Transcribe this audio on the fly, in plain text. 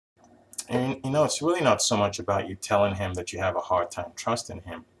And it's really not so much about you telling him that you have a hard time trusting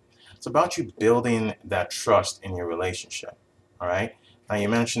him. It's about you building that trust in your relationship. All right. Now you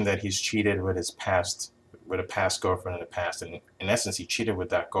mentioned that he's cheated with with a past girlfriend in the past, and in essence, he cheated with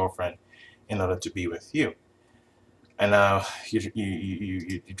that girlfriend in order to be with you. And now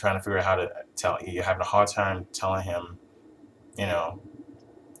you're trying to figure out how to tell. You're having a hard time telling him, you know,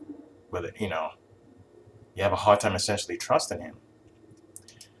 whether you have a hard time essentially trusting him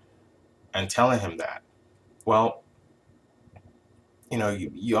and telling him that. Well,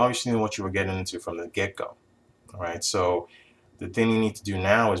 you obviously knew what you were getting into from the get-go, right? So the thing you need to do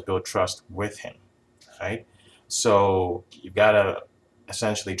now is build trust with him, right? So you've got to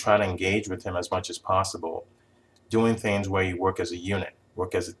essentially try to engage with him as much as possible, doing things where you work as a unit,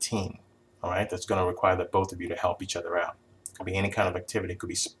 work as a team, all right? That's going to require the both of you to help each other out. It could be any kind of activity. It could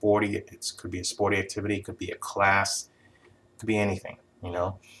be sporty. It could be a sporty activity. It could be a class. It could be anything,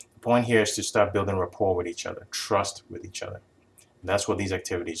 The point here is to start building rapport with each other, trust with each other. That's what these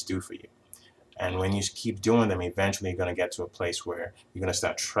activities do for you. And when you keep doing them, eventually you're going to get to a place where you're going to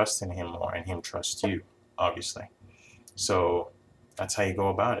start trusting him more and him trust you, obviously. So that's how you go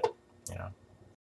about it,